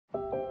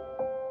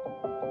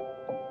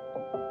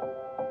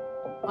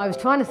I was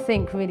trying to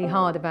think really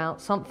hard about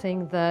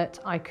something that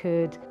I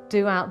could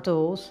do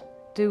outdoors,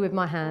 do with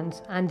my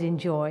hands and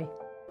enjoy.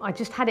 I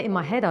just had it in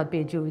my head I'd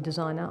be a jewellery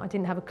designer. I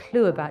didn't have a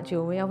clue about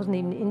jewellery. I wasn't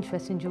even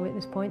interested in jewellery at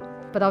this point.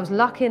 But I was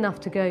lucky enough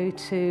to go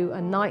to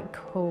a night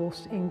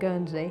course in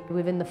Guernsey.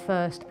 Within the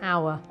first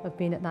hour of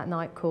being at that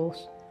night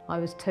course, I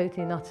was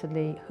totally and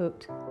utterly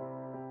hooked.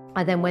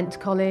 I then went to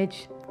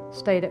college,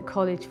 stayed at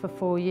college for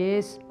 4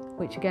 years,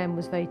 which again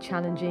was very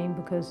challenging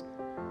because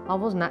I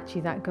wasn't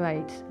actually that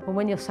great. But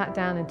when you're sat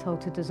down and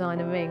told to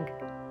design a ring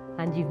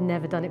and you've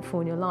never done it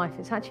before in your life,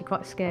 it's actually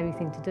quite a scary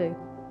thing to do.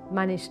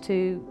 Managed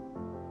to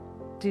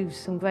do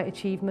some great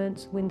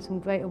achievements, win some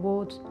great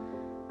awards,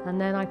 and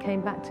then I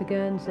came back to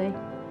Guernsey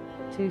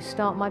to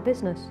start my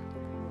business.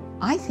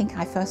 I think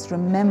I first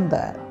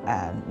remember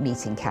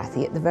meeting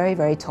Cathy at the very,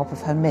 very top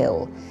of her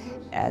mill.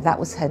 That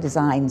was her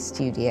design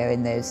studio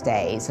in those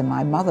days, and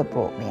my mother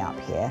brought me up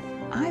here.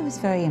 I was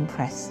very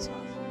impressed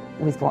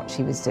with what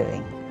she was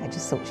doing. I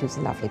just thought she was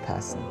a lovely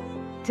person.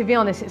 To be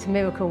honest, it's a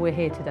miracle we're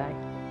here today.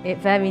 It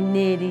very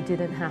nearly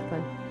didn't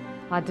happen.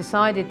 I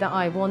decided that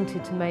I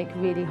wanted to make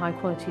really high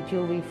quality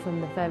jewellery from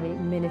the very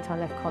minute I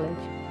left college.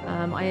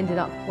 I ended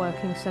up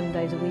working 7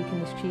 days a week in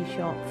this cheese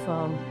shop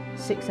from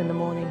 6 in the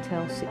morning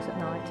till 6 at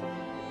night.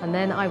 And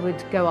then I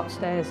would go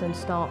upstairs and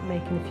start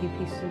making a few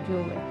pieces of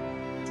jewellery.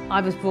 I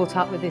was brought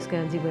up with this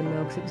Guernsey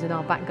windmill because it was in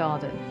our back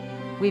garden.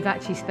 We've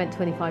actually spent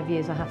 25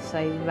 years, I have to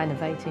say,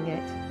 renovating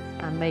it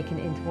and making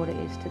it into what it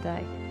is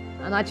today.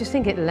 And I just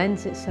think it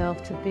lends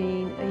itself to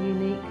being a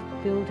unique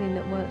building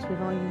that works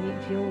with our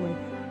unique jewellery.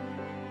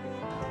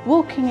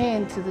 Walking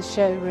into the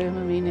showroom,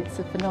 I mean, it's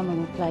a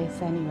phenomenal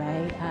place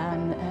anyway,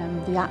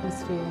 and the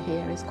atmosphere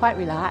here is quite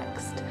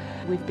relaxed.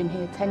 We've been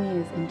here 10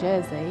 years in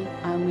Jersey,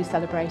 and we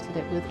celebrated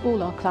it with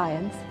all our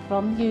clients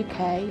from the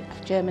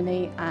UK,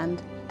 Germany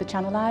and the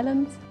Channel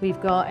Islands.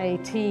 We've got a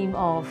team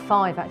of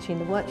 5 actually in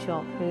the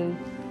workshop who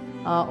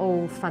are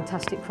all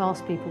fantastic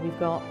craftspeople. We've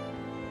got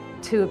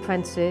 2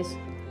 apprentices.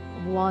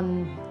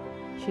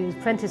 She was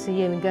apprentice a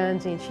year in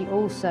Guernsey, and she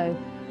also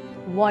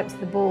wiped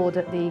the board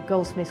at the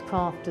Goldsmiths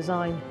Craft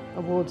Design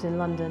Awards in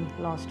London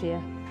last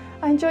year.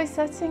 I enjoy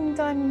setting,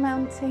 diamond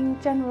mounting,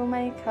 general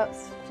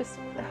makeups, just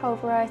a whole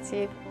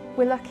variety.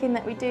 We're lucky in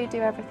that we do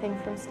everything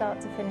from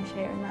start to finish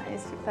here, and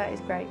that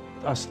is great.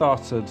 I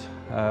started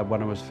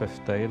when I was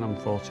 15, I'm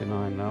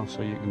 49 now,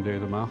 so you can do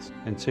the maths.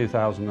 In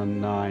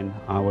 2009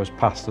 I was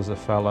passed as a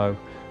fellow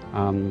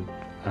and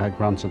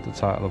granted the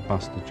title of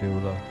Master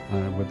Jeweller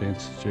with the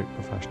Institute of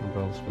Professional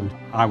Goldsmiths.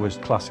 I was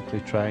classically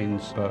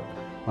trained, but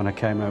when I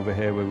came over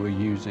here we were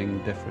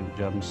using different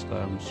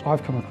gemstones.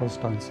 I've come across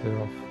stones here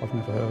I've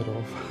never heard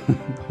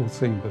of or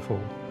seen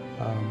before,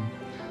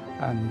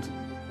 and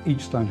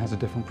each stone has a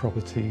different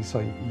property, so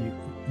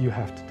you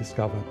have to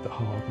discover the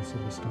hardness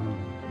of the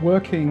stone.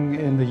 Working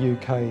in the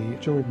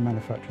UK, jewellery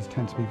manufacturers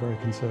tend to be very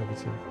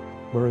conservative,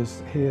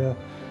 whereas here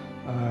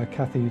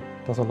Cathy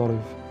does a lot of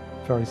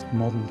very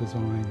modern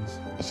designs.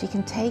 She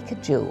can take a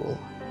jewel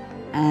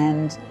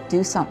and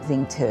do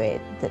something to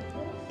it that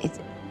it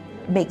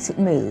makes it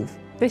move.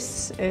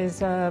 This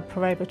is a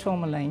Paraiba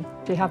tourmaline.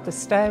 She had the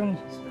stone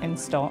in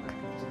stock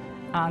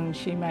and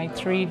she made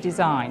 3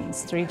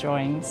 designs, 3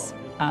 drawings,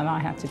 and I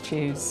had to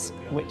choose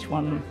which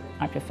one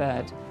I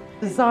preferred.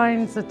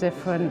 Designs are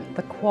different,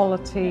 the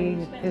quality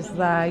is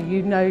there,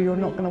 you know you're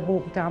not going to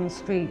walk down the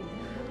street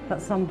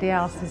that somebody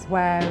else is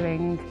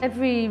wearing.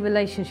 Every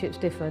relationship's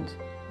different.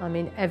 I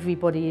mean,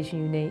 everybody is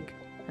unique,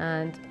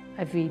 and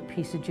every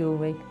piece of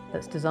jewellery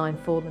that's designed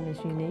for them is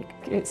unique.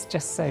 It's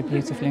just so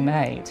beautifully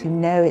made. You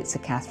know it's a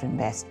Catherine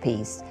Best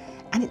piece,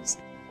 and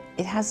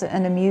it has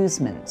an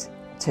amusement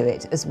to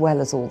it as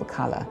well as all the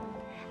colour.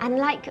 And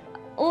like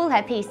all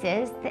her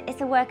pieces,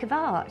 it's a work of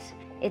art.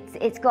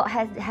 It's got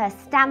her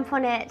stamp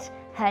on it,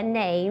 her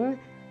name,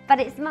 but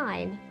it's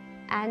mine,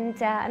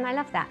 and I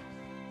love that.